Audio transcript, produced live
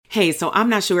Hey, so I'm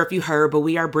not sure if you heard, but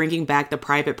we are bringing back the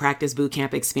private practice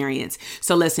bootcamp experience.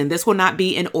 So listen, this will not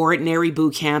be an ordinary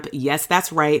bootcamp. Yes,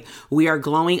 that's right. We are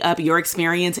glowing up your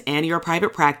experience and your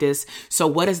private practice. So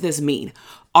what does this mean?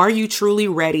 Are you truly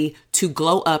ready to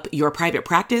glow up your private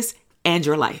practice and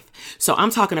your life? So I'm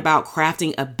talking about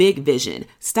crafting a big vision.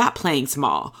 Stop playing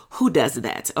small. Who does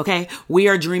that? Okay. We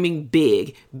are dreaming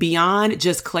big. Beyond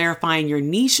just clarifying your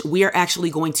niche, we are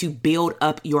actually going to build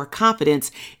up your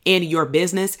confidence in your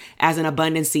business as an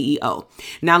abundant CEO.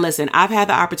 Now, listen, I've had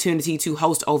the opportunity to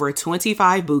host over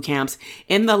 25 boot camps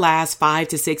in the last 5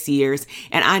 to 6 years,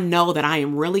 and I know that I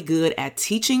am really good at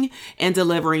teaching and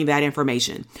delivering that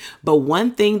information. But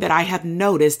one thing that I have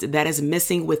noticed that is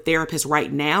missing with therapists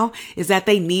right now is that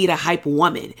they need a hype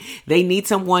woman. They need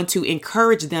someone to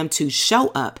encourage them to show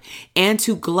up and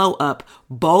to glow up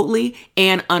boldly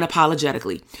and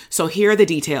unapologetically. So here are the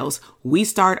details. We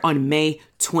start on May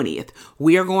 20th.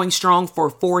 We are going strong for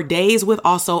 4 days with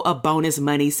also a bonus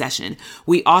money session.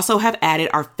 We also have added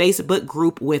our Facebook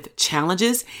group with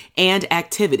challenges and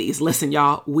activities. Listen,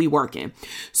 y'all, we working.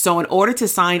 So in order to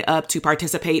sign up to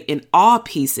participate in all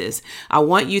pieces, I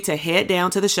want you to head down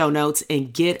to the show notes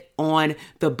and get on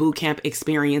the bootcamp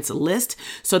experience list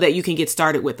so that you can get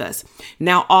started with us.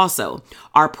 Now, also,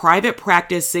 our private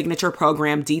practice signature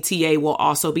program, DTA, will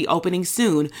also be opening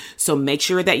soon. So make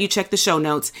sure that you check the show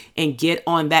notes and get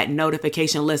on that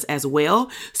notification list as well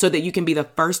so that you can be the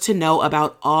first to know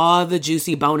about all the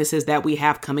juicy bonuses that we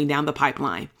have coming down the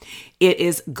pipeline. It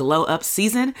is glow up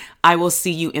season. I will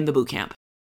see you in the bootcamp.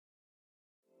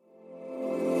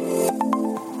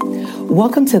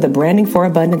 Welcome to the Branding for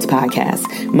Abundance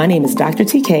podcast. My name is Dr.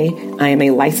 TK. I am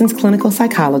a licensed clinical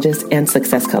psychologist and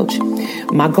success coach.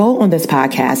 My goal on this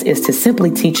podcast is to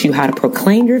simply teach you how to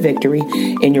proclaim your victory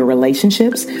in your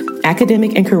relationships,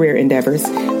 academic and career endeavors,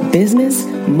 business,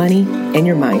 money, and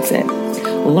your mindset.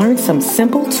 Learn some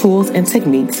simple tools and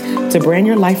techniques to brand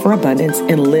your life for abundance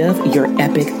and live your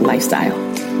epic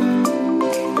lifestyle.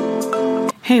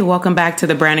 Hey, welcome back to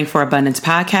the Branding for Abundance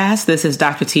podcast. This is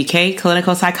Dr. TK,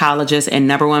 clinical psychologist and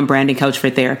 #1 branding coach for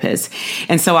therapists.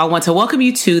 And so I want to welcome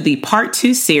you to the part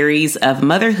 2 series of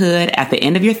Motherhood at the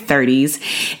End of Your 30s.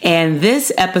 And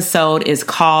this episode is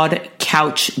called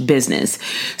Couch Business.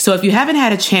 So if you haven't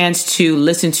had a chance to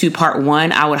listen to part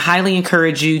 1, I would highly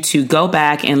encourage you to go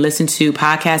back and listen to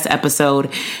podcast episode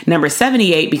number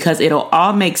 78 because it'll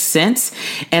all make sense.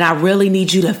 And I really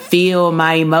need you to feel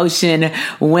my emotion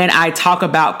when I talk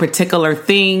about particular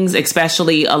things,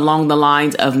 especially along the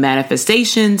lines of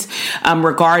manifestations,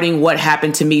 regarding what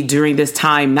happened to me during this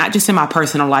time, not just in my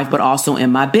personal life, but also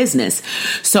in my business.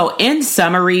 So in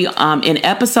summary, in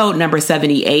episode number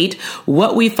 78,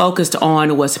 what we focused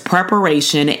on was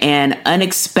preparation and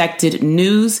unexpected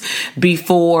news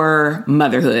before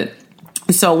motherhood.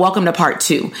 So welcome to part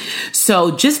 2.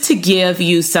 So just to give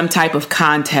you some type of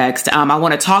context, I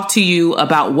want to talk to you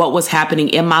about what was happening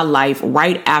in my life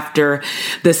right after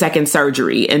the second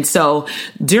surgery. And so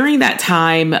during that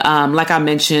time, like I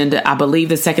mentioned, I believe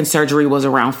the second surgery was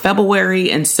around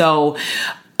February. And so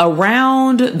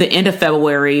around the end of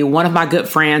February, one of my good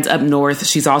friends up north,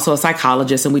 she's also a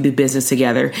psychologist and we do business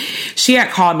together. She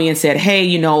had called me and said,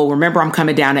 hey, remember I'm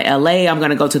coming down to LA. I'm going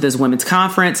to go to this women's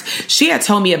conference. She had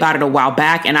told me about it a while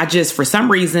back. And I just, for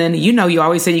some reason, you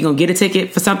always say you're going to get a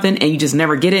ticket for something and you just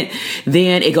never get it.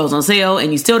 Then it goes on sale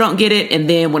and you still don't get it. And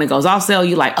then when it goes off sale,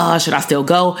 you're like, should I still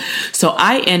go? So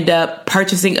I end up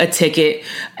purchasing a ticket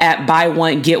at buy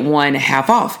one, get one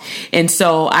half off. And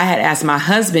so I had asked my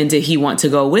husband, did he want to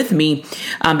go with me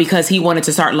because he wanted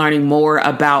to start learning more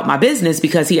about my business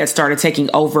because he had started taking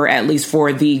over, at least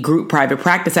for the group private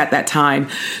practice at that time,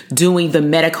 doing the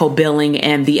medical billing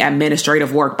and the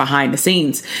administrative work behind the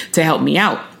scenes to help me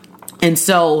out. And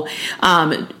so,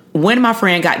 when my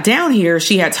friend got down here,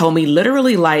 she had told me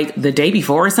literally like the day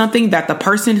before or something that the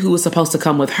person who was supposed to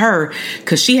come with her,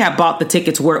 because she had bought the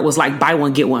tickets where it was like buy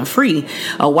one, get one free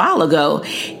a while ago,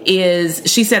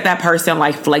 she said that person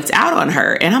like flaked out on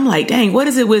her. And I'm like, dang, what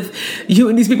is it with you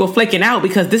and these people flaking out?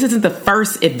 Because this isn't the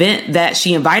first event that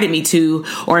she invited me to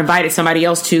or invited somebody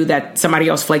else to that somebody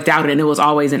else flaked out. And it was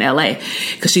always in LA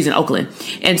because she's in Oakland.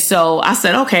 And so I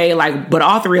said, okay, but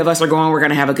all 3 of us are going, we're going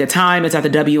to have a good time. It's at the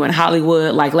W in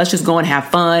Hollywood. Let's just go and have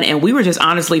fun. And we were just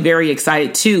honestly very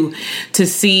excited too, to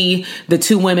see the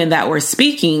 2 women that were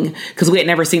speaking because we had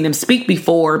never seen them speak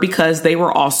before because they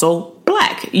were also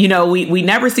Black. we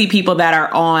never see people that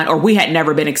are on, or we had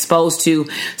never been exposed to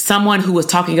someone who was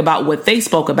talking about what they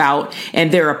spoke about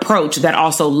and their approach that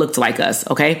also looked like us.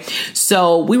 Okay.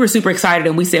 So we were super excited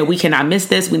and we said, we cannot miss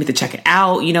this. We need to check it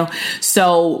out,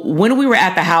 So when we were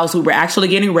at the house, we were actually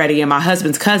getting ready, and my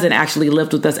husband's cousin actually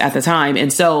lived with us at the time.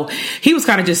 And so he was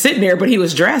kind of just sitting there, but he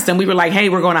was dressed, and we were like, hey,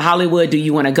 we're going to Hollywood. Do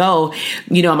you want to go?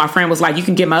 My friend was like, you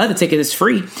can get my other ticket. It's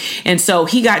free. And so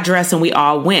he got dressed and we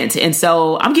all went. And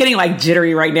so I'm getting like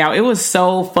jittery right now. It was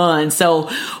so fun. So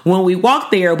when we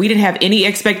walked there, we didn't have any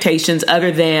expectations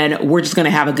other than we're just going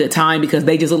to have a good time, because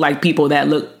they just look like people that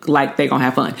look like they're going to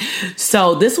have fun.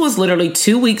 So this was literally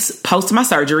 2 weeks post my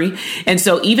surgery. And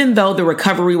so even though the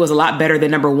recovery was a lot better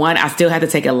than number one, I still had to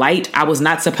take it light. I was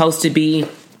not supposed to be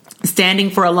standing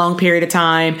for a long period of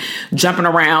time, jumping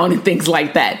around and things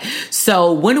like that.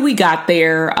 So when we got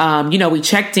there, we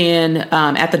checked in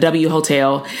at the W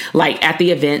Hotel, like at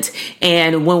the event.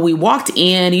 And when we walked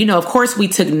in, of course, we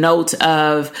took note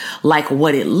of like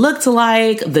what it looked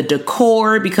like, the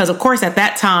decor, because of course, at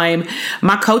that time,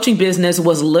 my coaching business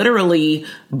was literally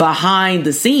behind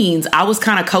the scenes. I was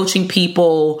kind of coaching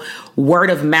people word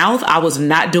of mouth. I was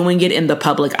not doing it in the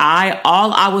public eye.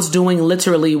 All I was doing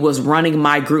literally was running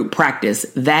my group practice.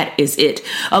 That is it.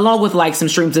 Along with like some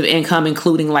streams of income,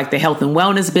 including like the health and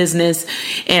wellness business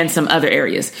and some other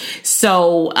areas.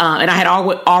 So, and I had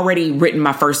already written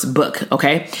my first book.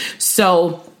 Okay.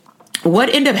 So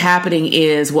what ended up happening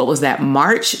is, what was that,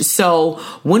 March? So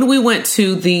when we went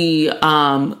to the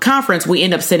conference, we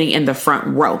ended up sitting in the front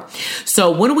row.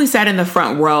 So when we sat in the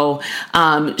front row,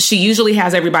 she usually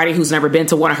has everybody who's never been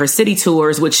to one of her city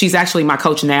tours, which she's actually my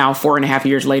coach now 4.5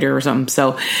 years later or something.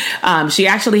 So she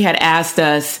actually had asked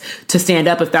us to stand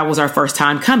up if that was our first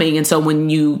time coming. And so when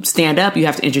you stand up, you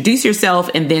have to introduce yourself.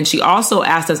 And then she also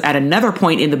asked us at another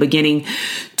point in the beginning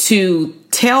to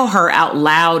tell her out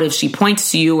loud, if she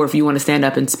points to you or if you want to stand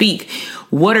up and speak,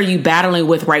 what are you battling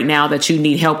with right now that you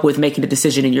need help with making a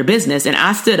decision in your business? And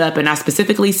I stood up and I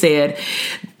specifically said,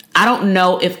 I don't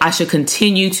know if I should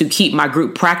continue to keep my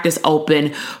group practice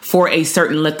open for a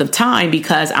certain length of time,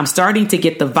 because I'm starting to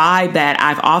get the vibe that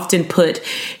I've often put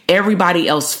everybody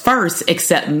else first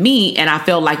except me. And I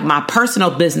feel like my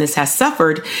personal business has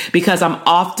suffered because I'm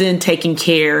often taking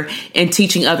care and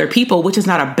teaching other people, which is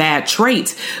not a bad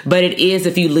trait, but it is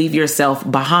if you leave yourself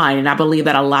behind. And I believe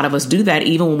that a lot of us do that,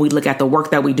 even when we look at the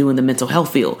work that we do in the mental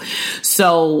health field.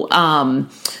 So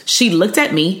she looked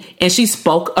at me and she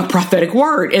spoke a prophetic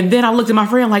word. And then I looked at my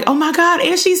friend like, oh my God,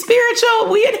 and she's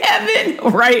spiritual. We in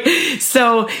heaven, right?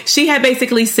 So she had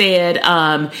basically said,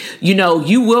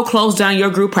 you will close down your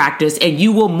group practice and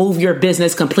you will move your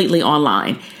business completely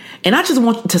online. And I just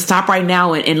want to stop right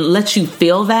now and let you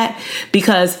feel that,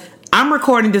 because I'm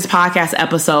recording this podcast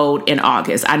episode in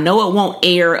August. I know it won't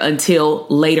air until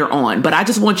later on, but I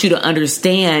just want you to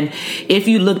understand, if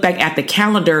you look back at the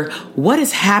calendar, what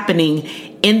is happening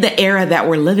in the era that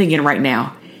we're living in right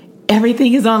now.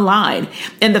 Everything is online.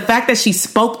 And the fact that she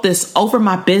spoke this over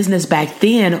my business back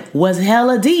then was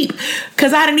hella deep,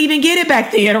 because I didn't even get it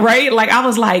back then, right? Like I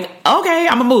was like, okay,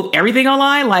 I'm gonna move everything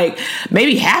online, like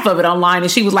maybe half of it online.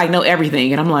 And she was like, no,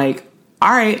 everything. And I'm like,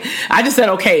 all right. I just said,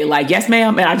 okay, like, yes,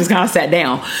 ma'am. And I just kind of sat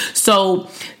down. So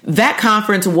that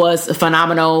conference was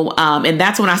phenomenal. And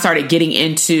that's when I started getting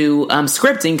into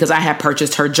scripting, because I had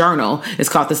purchased her journal. It's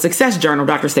called The Success Journal,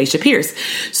 Dr. Stacia Pierce.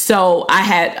 So I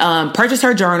had purchased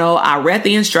her journal. I read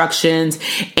the instructions,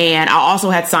 and I also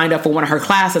had signed up for one of her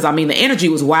classes. I mean, the energy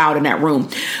was wild in that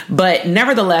room. But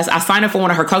nevertheless, I signed up for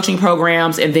one of her coaching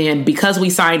programs. And then because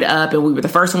we signed up and we were the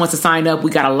first ones to sign up,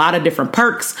 we got a lot of different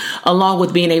perks, along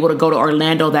with being able to go to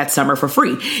Orlando that summer for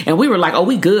free. And we were like, oh,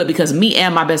 we good, because me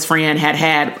and my best friend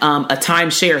had a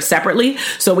timeshare separately.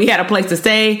 So we had a place to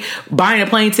stay. Buying a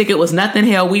plane ticket was nothing.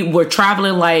 Hell, we were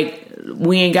traveling like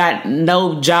we ain't got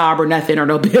no job or nothing or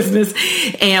no business.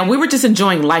 And we were just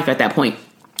enjoying life at that point.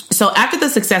 So after the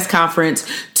Success Conference,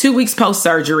 2 weeks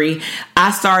post-surgery,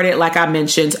 I started, like I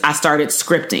mentioned, I started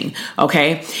scripting.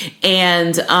 Okay.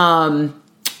 And,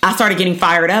 I started getting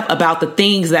fired up about the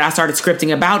things that I started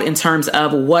scripting about in terms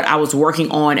of what I was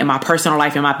working on in my personal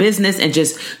life and my business, and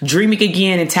just dreaming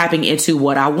again and tapping into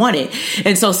what I wanted.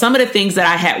 And so some of the things that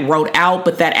I had wrote out,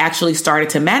 but that actually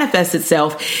started to manifest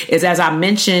itself, is, as I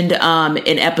mentioned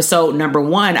in episode number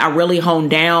 1, I really honed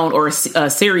down, or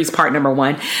series part number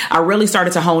 1, I really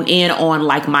started to hone in on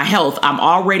like my health. I'm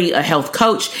already a health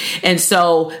coach. And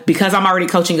so because I'm already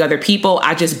coaching other people,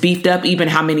 I just beefed up even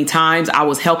how many times I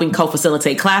was helping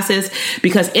co-facilitate classes. classes,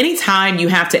 because anytime you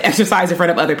have to exercise in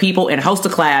front of other people and host a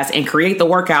class and create the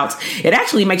workouts, it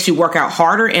actually makes you work out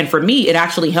harder. And for me, it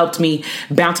actually helped me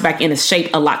bounce back into shape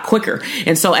a lot quicker.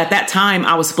 And so at that time,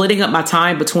 I was splitting up my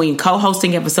time between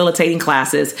co-hosting and facilitating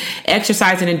classes,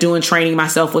 exercising and doing training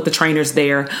myself with the trainers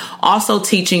there, also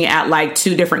teaching at like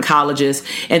 2 different colleges,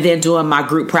 and then doing my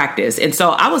group practice. And so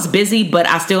I was busy, but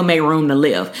I still made room to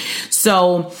live.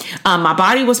 So my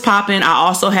body was popping. I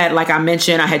also had, like I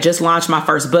mentioned, I had just launched my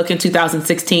first book in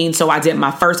 2016. So I did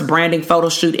my first branding photo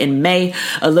shoot in May,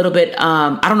 a little bit.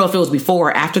 I don't know if it was before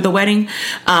or after the wedding,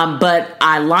 but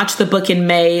I launched the book in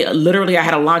May. Literally, I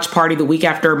had a launch party the week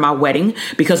after my wedding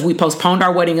because we postponed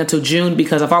our wedding until June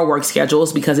because of our work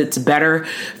schedules, because it's better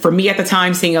for me at the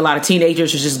time seeing a lot of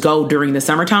teenagers to just go during the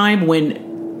summertime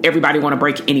when everybody want to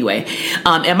break anyway.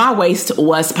 And my waist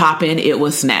was popping. It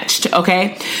was snatched.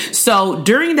 Okay. So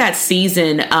during that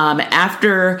season,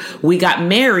 after we got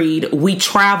married, we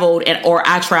traveled or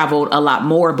I traveled a lot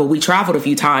more, but we traveled a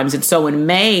few times. And so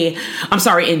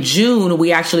in June,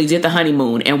 we actually did the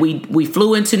honeymoon, and we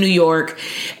flew into New York,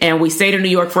 and we stayed in New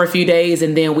York for a few days.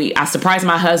 And then I surprised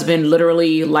my husband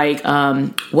literally like,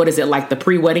 like the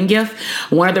pre-wedding gift.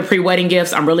 One of the pre-wedding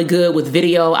gifts, I'm really good with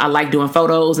video. I like doing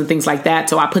photos and things like that.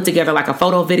 So I put together like a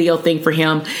photo video thing for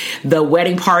him. The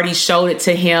wedding party showed it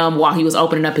to him while he was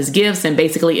opening up his gifts. And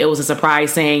basically it was a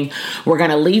surprise saying, we're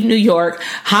going to leave New York,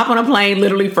 hop on a plane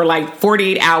literally for like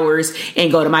 48 hours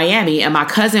and go to Miami. And my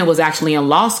cousin was actually in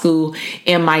law school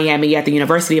in Miami at the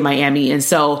University of Miami. And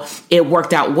so it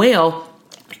worked out well.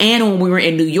 And when we were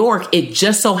in New York, it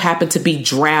just so happened to be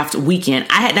draft weekend.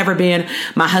 I had never been,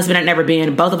 my husband had never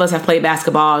been. Both of us have played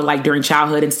basketball like during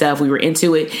childhood and stuff. We were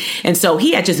into it. And so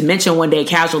he had just mentioned one day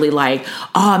casually like,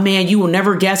 oh man, you will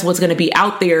never guess what's going to be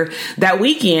out there that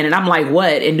weekend. And I'm like,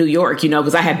 what? In New York,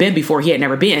 because I had been before, he had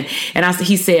never been. And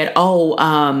he said,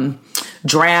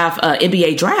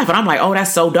 NBA draft. And I'm like, oh,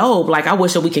 that's so dope. Like, I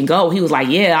wish that we can go. He was like,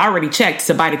 yeah, I already checked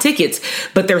to buy the tickets,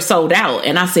 but they're sold out.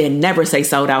 And I said, never say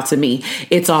sold out to me.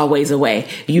 It's always a way.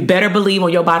 You better believe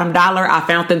on your bottom dollar. I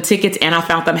found them tickets and I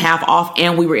found them half off,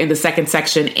 and we were in the second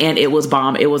section, and it was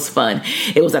bomb. It was fun.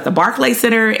 It was at the Barclays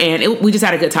Center, and we just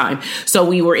had a good time. So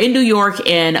we were in New York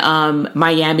and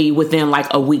Miami within like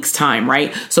a week's time,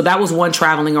 right? So that was one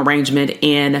traveling arrangement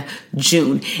in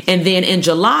June. And then in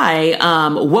July,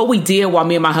 what we did while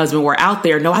me and my husband were out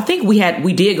there. No, I think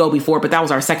we did go before, but that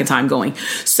was our second time going.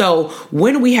 So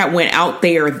when we went out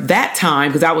there that time,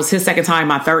 because that was his second time,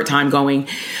 my third time going,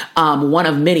 one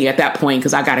of many at that point,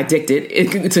 because I got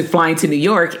addicted to flying to New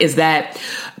York, is that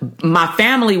my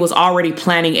family was already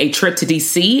planning a trip to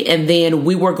DC, and then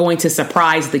we were going to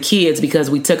surprise the kids because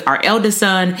we took our eldest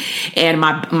son and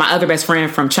my other best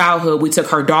friend from childhood. We took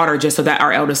her daughter just so that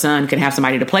our eldest son can have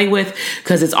somebody to play with,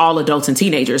 because it's all adults and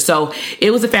teenagers. So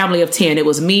it was a family of 10. It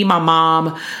was me, my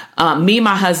mom, me,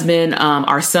 my husband,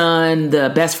 our son,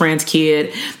 the best friend's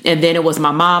kid. And then it was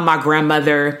my mom, my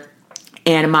grandmother,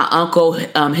 and my uncle,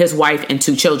 his wife, and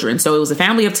 2 children. So it was a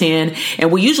family of 10.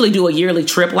 And we usually do a yearly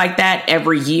trip like that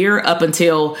every year up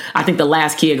until I think the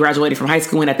last kid graduated from high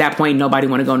school. And at that point, nobody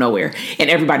wanted to go nowhere. And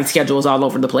everybody's schedule is all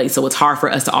over the place. So it's hard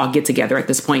for us to all get together at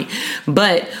this point.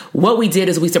 But what we did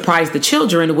is we surprised the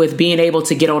children with being able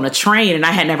to get on a train. And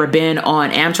I had never been on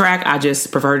Amtrak. I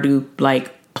just prefer to do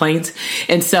like planes.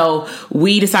 And so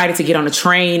we decided to get on a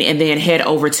train and then head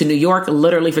over to New York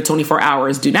literally for 24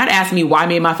 hours. Do not ask me why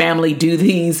me and my family do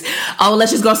these. Oh,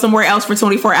 let's just go somewhere else for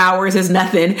 24 hours. It's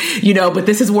nothing, but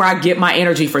this is where I get my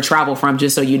energy for travel from.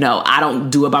 Just so you know, I don't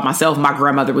do it by myself. My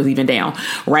grandmother was even down,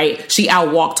 right? She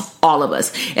outwalked all of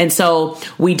us. And so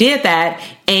we did that,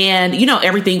 and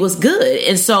everything was good.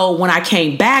 And so when I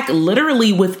came back,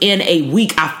 literally within a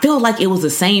week, I feel like it was the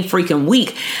same freaking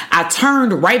week, I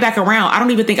turned right back around. I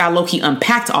don't even think I low-key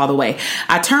unpacked all the way.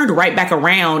 I turned right back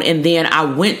around, and then I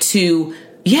went to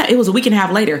it was a week and a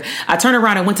half later. I turned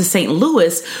around and went to St.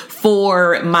 Louis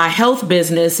for my health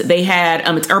business. They had,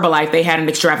 it's Herbalife. They had an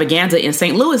extravaganza in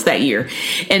St. Louis that year.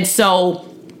 And so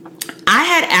I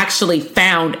had actually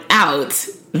found out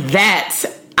that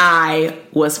I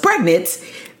was pregnant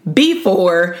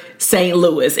before St.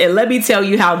 Louis. And let me tell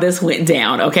you how this went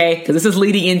down, okay? Because this is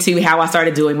leading into how I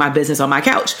started doing my business on my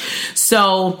couch.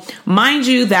 So mind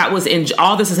you, that was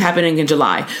all this is happening in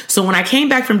July. So when I came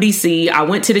back from DC, I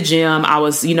went to the gym. I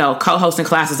was, co-hosting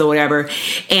classes or whatever.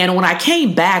 And when I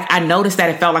came back, I noticed that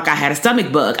it felt like I had a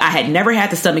stomach bug. I had never had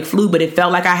the stomach flu, but it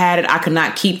felt like I had it. I could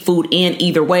not keep food in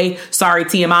either way. Sorry,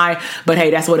 TMI, but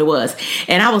hey, that's what it was.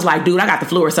 And I was like, dude, I got the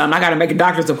flu or something. I got to make a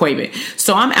doctor's appointment.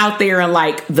 So I'm out there in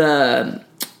like the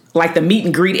like the meet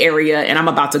and greet area, and I'm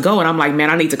about to go, and I'm like, man,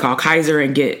 I need to call Kaiser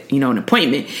and get, an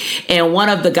appointment. And one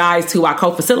of the guys who I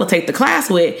co-facilitate the class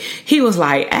with, he was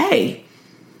like, hey,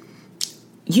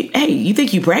 you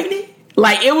think you pregnant?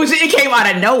 Like, it came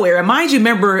out of nowhere. And mind you,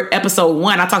 remember episode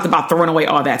 1, I talked about throwing away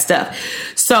all that stuff.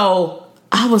 So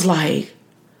I was like,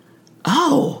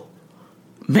 oh,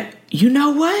 you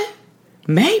know what?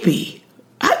 Maybe.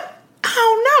 I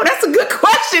don't know. That's a good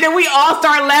question. And we all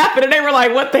started laughing, and they were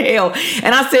like, what the hell?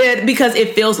 And I said, because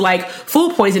it feels like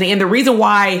food poisoning. And the reason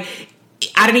why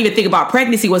I didn't even think about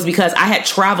pregnancy was because I had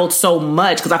traveled so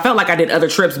much, because I felt like I did other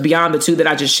trips beyond the 2 that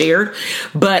I just shared.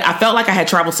 But I felt like I had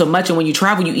traveled so much. And when you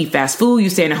travel, you eat fast food, you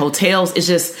stay in hotels.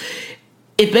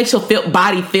 It makes your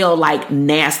body feel like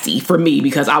nasty for me,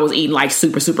 because I was eating like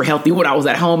super, super healthy when I was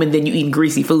at home. And then you eating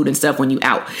greasy food and stuff when you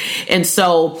out. And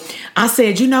so I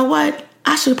said, you know what?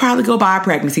 I should probably go buy a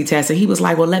pregnancy test. And he was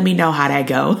like, well, let me know how that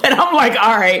go. And I'm like,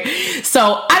 all right.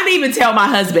 So I didn't even tell my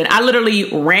husband. I literally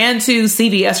ran to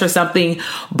CVS or something,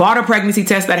 bought a pregnancy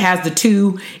test that has the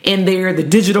 2 in there, the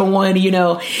digital one,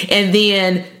 and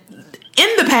then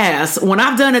in the past, when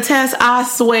I've done a test, I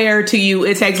swear to you,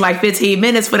 it takes like 15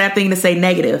 minutes for that thing to say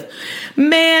negative.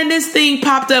 Man, this thing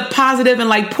popped up positive in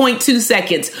like 0.2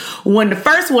 seconds. When the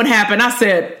first one happened, I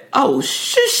said, oh,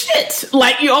 shit.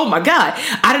 Like, oh my God.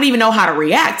 I didn't even know how to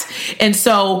react. And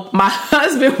so my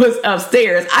husband was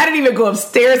upstairs. I didn't even go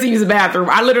upstairs to use the bathroom.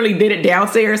 I literally did it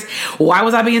downstairs. Why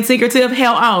was I being secretive?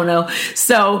 Hell, I don't know.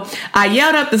 So I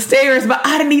yelled up the stairs, but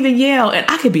I didn't even yell, and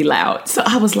I could be loud. So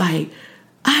I was like,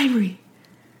 Ivory.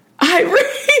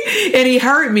 And he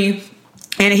heard me.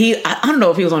 And I don't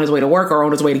know if he was on his way to work or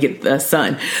on his way to get the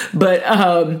son, but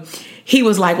he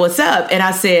was like, what's up? And I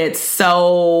said,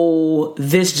 so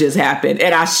this just happened.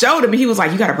 And I showed him, and he was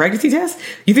like, you got a pregnancy test?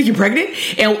 You think you're pregnant?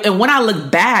 And when I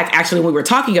look back, actually, when we were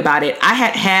talking about it, I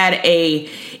had a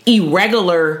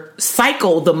irregular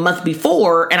cycle the month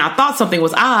before, and I thought something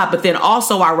was odd, but then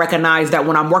also I recognized that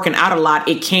when I'm working out a lot,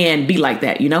 it can be like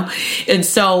that, And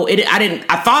so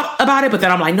I thought about it, but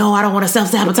then I'm like, no, I don't want to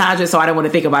self-sabotage it. So I didn't want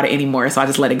to think about it anymore. So I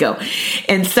just let it go.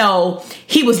 And so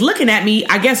he was looking at me,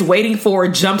 I guess, waiting for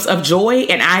jumps of joy,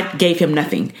 and I gave him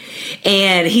nothing.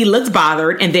 And he looked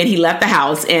bothered, and then he left the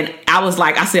house, and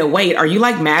I said, wait, are you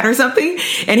like mad or something?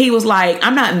 And he was like,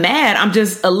 I'm not mad. I'm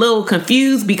just a little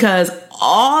confused, because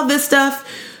all this stuff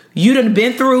you done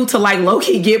been through to like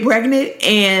low-key get pregnant,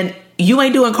 and you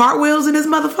ain't doing cartwheels in this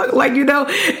motherfucker, like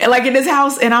in this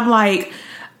house. And I'm like,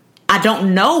 I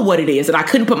don't know what it is. And I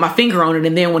couldn't put my finger on it.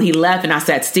 And then when he left and I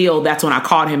sat still, that's when I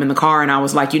called him in the car, and I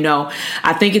was like,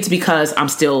 I think it's because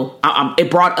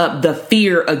it brought up the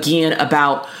fear again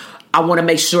about, I want to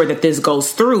make sure that this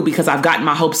goes through, because I've gotten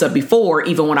my hopes up before,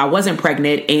 even when I wasn't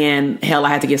pregnant, and hell, I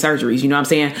had to get surgeries. You know what I'm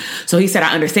saying? So he said,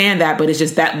 I understand that, but it's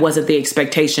just that wasn't the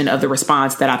expectation of the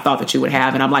response that I thought that you would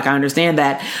have. And I'm like, I understand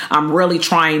that. I'm really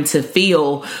trying to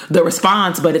feel the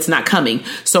response, but it's not coming.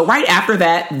 So right after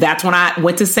that, that's when I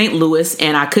went to St. Louis,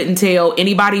 and I couldn't tell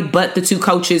anybody but the 2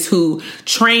 coaches who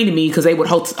trained me, because they would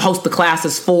host the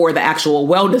classes for the actual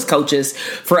wellness coaches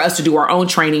for us to do our own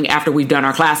training after we've done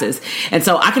our classes. And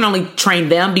so I can only train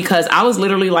them because I was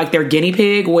literally like their guinea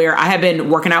pig, where I have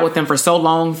been working out with them for so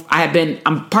long.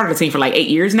 I'm part of the team for like 8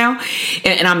 years now,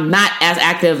 and I'm not as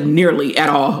active nearly at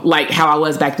all like how I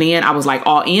was back then. I was like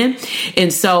all in.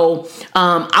 And so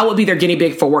I would be their guinea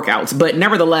pig for workouts, but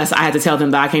nevertheless, I had to tell them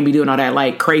that I can't be doing all that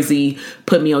like crazy,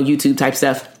 put me on YouTube type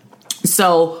stuff.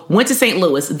 So went to St.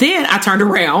 Louis. Then I turned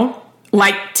around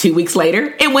like 2 weeks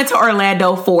later and went to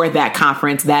Orlando for that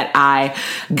conference that I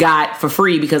got for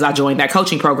free because I joined that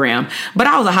coaching program. But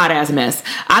I was a hot ass mess.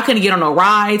 I couldn't get on no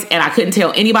rides, and I couldn't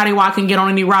tell anybody why I couldn't get on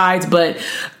any rides. But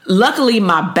luckily,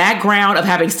 my background of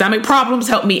having stomach problems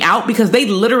helped me out, because they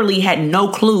literally had no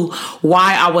clue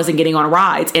why I wasn't getting on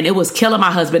rides. And it was killing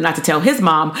my husband not to tell his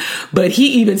mom. But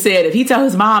he even said if he tell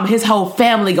his mom, his whole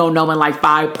family gonna know in like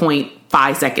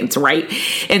 5.5 seconds, right?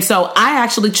 And so I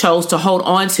actually chose to hold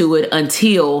on to it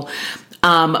until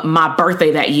my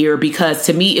birthday that year, because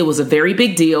to me, it was a very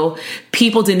big deal.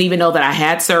 People didn't even know that I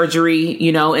had surgery,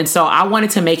 and so I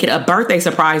wanted to make it a birthday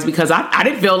surprise, because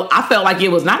I felt like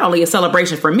it was not only a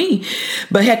celebration for me,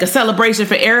 but heck, a celebration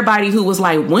for everybody who was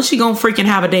like, when's she gonna freaking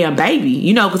have a damn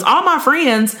baby? Because all my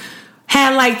friends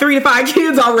had like 3 to 5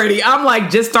 kids already. I'm like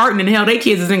just starting, and hell, they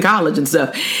kids is in college and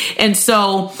stuff. And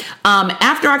so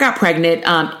after I got pregnant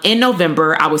in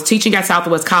November, I was teaching at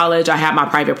Southwest College. I had my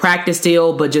private practice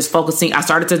still, but just focusing. I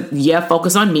started to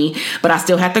focus on me, but I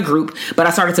still had the group. But I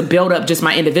started to build up just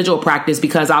my individual practice,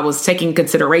 because I was taking into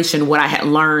consideration what I had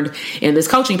learned in this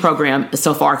coaching program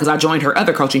so far, because I joined her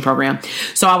other coaching program.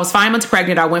 So I was 5 months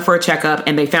pregnant. I went for a checkup,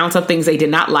 and they found some things they did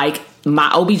not like my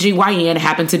OBGYN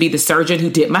happened to be the surgeon who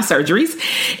did my surgeries.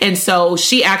 And so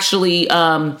she actually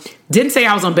didn't say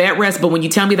I was on bed rest, but when you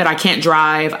tell me that I can't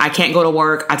drive, I can't go to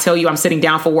work, I tell you I'm sitting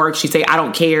down for work, she say, I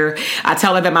don't care. I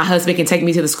tell her that my husband can take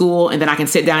me to the school and then I can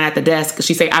sit down at the desk.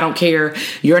 She say, I don't care.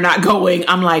 You're not going.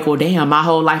 I'm like, well, damn, my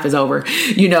whole life is over,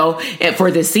 and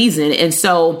for this season. And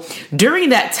so during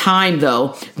that time,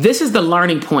 though, this is the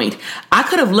learning point. I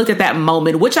could have looked at that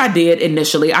moment, which I did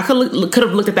initially. I could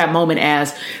have looked at that moment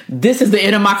as, this is the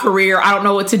end of my career. I don't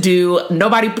know what to do.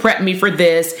 Nobody prepped me for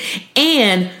this.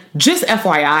 And just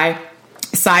FYI,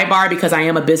 sidebar, because I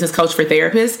am a business coach for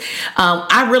therapists,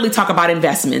 I really talk about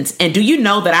investments. And do you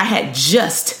know that I had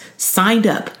just signed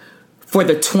up for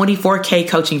the 24K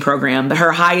coaching program,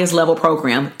 her highest level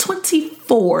program,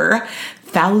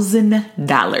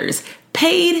 $24,000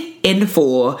 paid in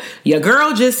full. Your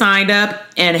girl just signed up,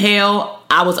 and hell,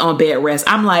 I was on bed rest.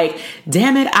 I'm like,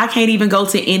 damn it, I can't even go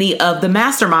to any of the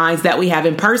masterminds that we have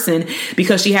in person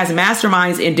because she has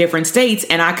masterminds in different states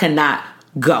and I cannot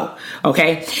go.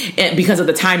 Okay. And because of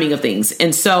the timing of things.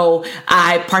 And so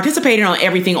I participated on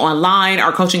everything online,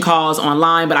 our coaching calls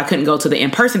online, but I couldn't go to the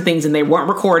in-person things and they weren't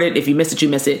recorded. If you miss it, you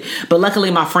miss it. But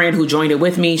luckily my friend who joined it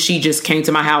with me, she just came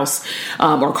to my house,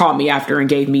 or called me after and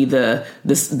gave me the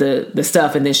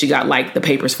stuff. And then she got like the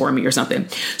papers for me or something.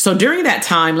 So during that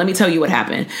time, let me tell you what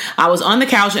happened. I was on the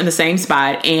couch in the same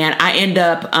spot and I end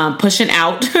up pushing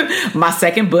out my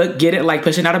second book. Get it? Like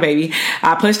pushing out a baby.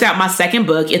 I pushed out my second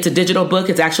book. It's a digital book.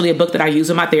 It's actually a book that I use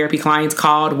with my therapy clients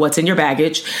called What's in Your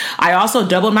Baggage. I also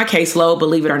doubled my caseload.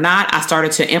 Believe it or not, I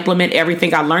started to implement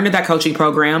everything I learned in that coaching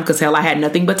program because hell, I had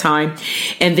nothing but time.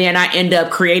 And then I end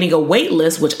up creating a wait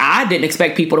list, which I didn't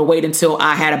expect people to wait until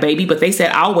I had a baby, but they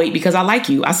said, I'll wait because I like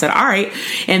you. I said, all right.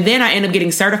 And then I end up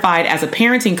getting certified as a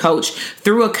parenting coach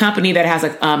through a company that has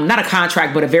not a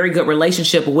contract, but a very good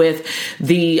relationship with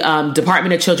the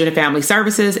Department of Children and Family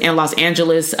Services and Los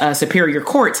Angeles Superior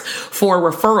Courts for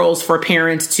referrals for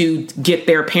parents to get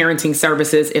their parenting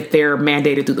services if they're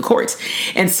mandated through the courts.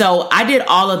 And so I did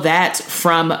all of that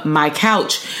from my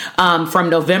couch from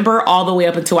November all the way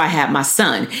up until I had my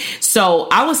son. So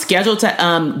I was scheduled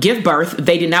to give birth.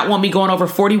 They did not want me going over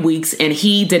 40 weeks and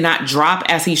he did not drop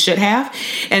as he should have.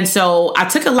 And so I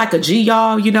took it like a G,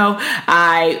 y'all.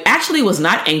 I actually was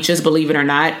not anxious, believe it or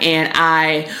not. And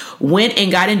I went and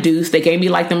got induced. They gave me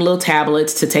like them little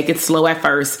tablets to take it slow at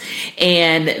first.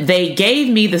 And they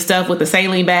gave me the stuff with the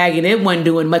saline bag and it wasn't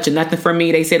doing much of nothing for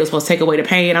me. They said it was supposed to take away the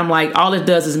pain. I'm like, all it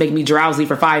does is make me drowsy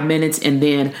for 5 minutes and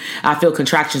then I feel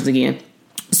contractions again.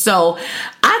 So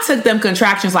I took them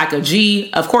contractions like a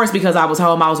G, of course, because I was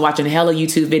home. I was watching hella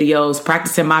YouTube videos,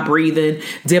 practicing my breathing,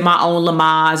 did my own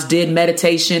Lamaze, did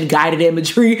meditation, guided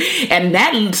imagery. And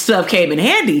that stuff came in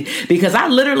handy because I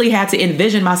literally had to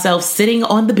envision myself sitting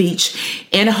on the beach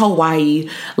in Hawaii,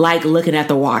 like looking at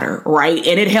the water, right?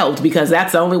 And it helped because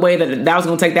that's the only way that was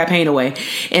going to take that pain away.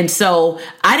 And so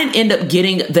I didn't end up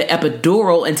getting the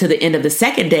epidural until the end of the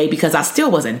second day because I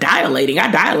still wasn't dilating. I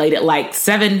dilated like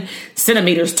 7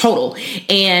 centimeters total.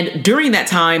 And during that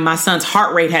time, my son's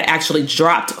heart rate had actually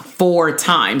dropped 4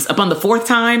 times. Upon the 4th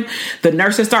time, the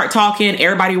nurses start talking,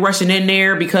 everybody rushing in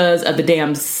there because of the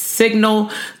damn signal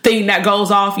thing that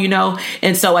goes off,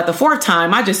 And so at the 4th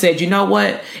time, I just said, you know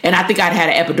what? And I think I'd had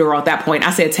an epidural at that point. I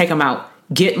said, take him out.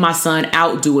 Get my son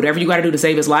out. Do whatever you got to do to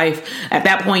save his life. At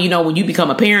that point, when you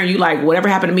become a parent, you like, whatever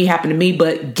happened to me,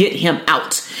 but get him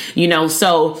out.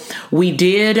 So we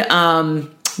did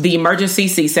the emergency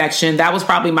C-section. That was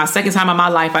probably my second time in my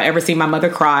life I ever seen my mother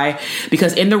cry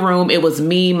because in the room, it was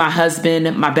me, my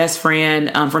husband, my best friend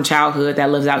from childhood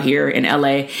that lives out here in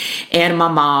LA, and my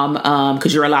mom,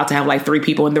 because you're allowed to have like 3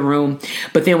 people in the room.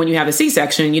 But then when you have a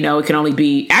C-section, it can only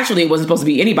be, actually, it wasn't supposed to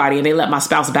be anybody, and they let my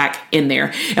spouse back in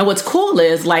there. And what's cool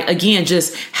is, like, again,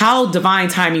 just how divine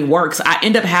timing works. I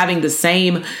end up having the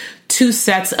same 2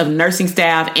 sets of nursing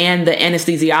staff and the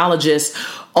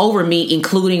anesthesiologist over me,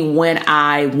 including when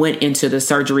I went into the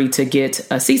surgery to get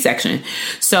a C-section.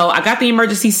 So I got the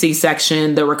emergency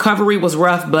C-section. The recovery was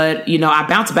rough, but, I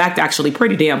bounced back actually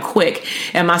pretty damn quick.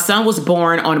 And my son was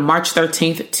born on March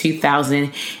 13th,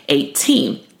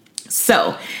 2018.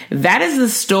 So that is the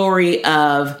story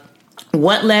of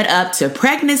what led up to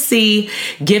pregnancy,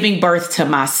 giving birth to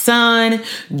my son,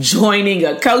 joining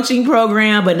a coaching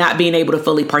program, but not being able to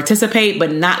fully participate, but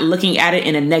not looking at it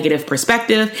in a negative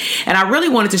perspective. And I really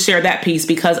wanted to share that piece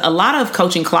because a lot of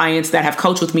coaching clients that have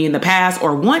coached with me in the past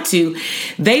or want to,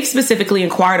 they've specifically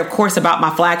inquired, of course, about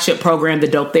my flagship program, the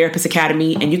Dope Therapist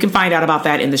Academy. And you can find out about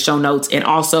that in the show notes and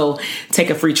also take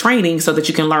a free training so that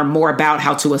you can learn more about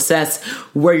how to assess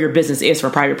where your business is for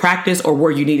private practice or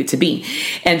where you need it to be.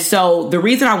 And so so the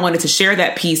reason I wanted to share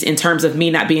that piece in terms of me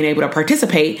not being able to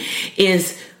participate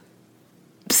is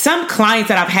some clients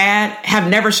that I've had have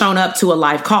never shown up to a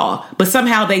live call, but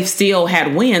somehow they've still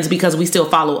had wins because we still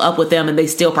follow up with them and they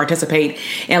still participate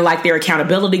in like their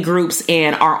accountability groups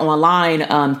and our online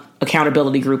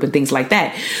accountability group and things like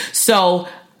that. So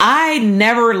I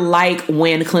never like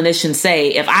when clinicians say,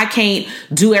 if I can't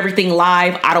do everything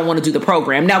live, I don't want to do the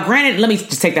program. Now, granted, let me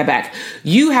just take that back.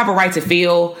 You have a right to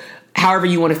feel however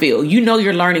you want to feel. You know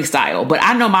your learning style, but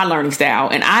I know my learning style.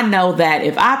 And I know that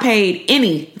if I paid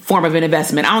any form of an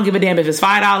investment, I don't give a damn if it's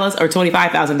 $5 or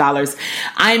 $25,000.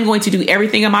 I am going to do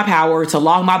everything in my power to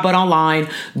log my butt online,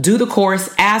 do the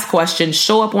course, ask questions,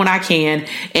 show up when I can,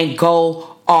 and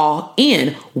go all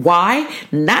in. Why?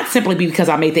 Not simply because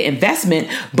I made the investment,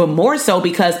 but more so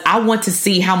because I want to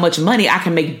see how much money I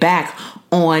can make back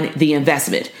on the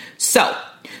investment. So,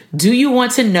 do you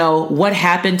want to know what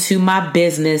happened to my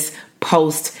business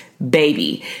post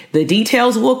baby? The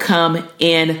details will come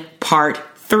in part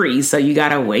 3. So you got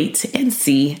to wait and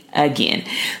see again.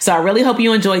 So I really hope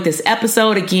you enjoyed this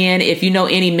episode. Again, if you know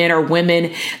any men or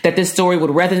women that this story would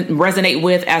resonate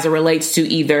with as it relates to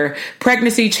either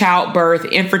pregnancy, childbirth,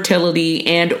 infertility,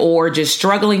 and or just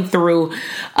struggling through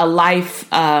a life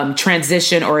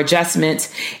transition or adjustment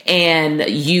and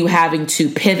you having to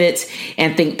pivot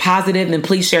and think positive, then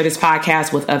please share this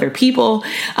podcast with other people.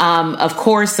 Of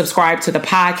course, subscribe to the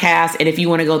podcast. And if you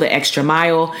want to go the extra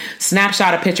mile,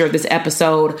 snapshot a picture of this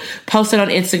episode, post it on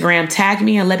Instagram, tag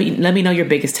me, and let me know your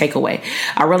biggest takeaway.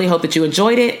 I really hope that you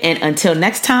enjoyed it. And until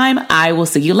next time, I will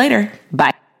see you later.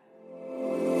 Bye.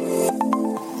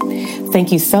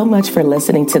 Thank you so much for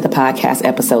listening to the podcast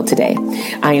episode today.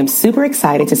 I am super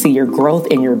excited to see your growth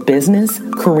in your business,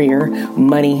 career,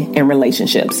 money, and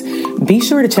relationships. Be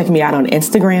sure to check me out on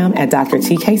Instagram at Dr.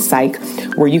 TK Psych,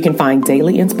 where you can find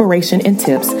daily inspiration and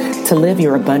tips to live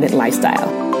your abundant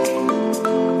lifestyle.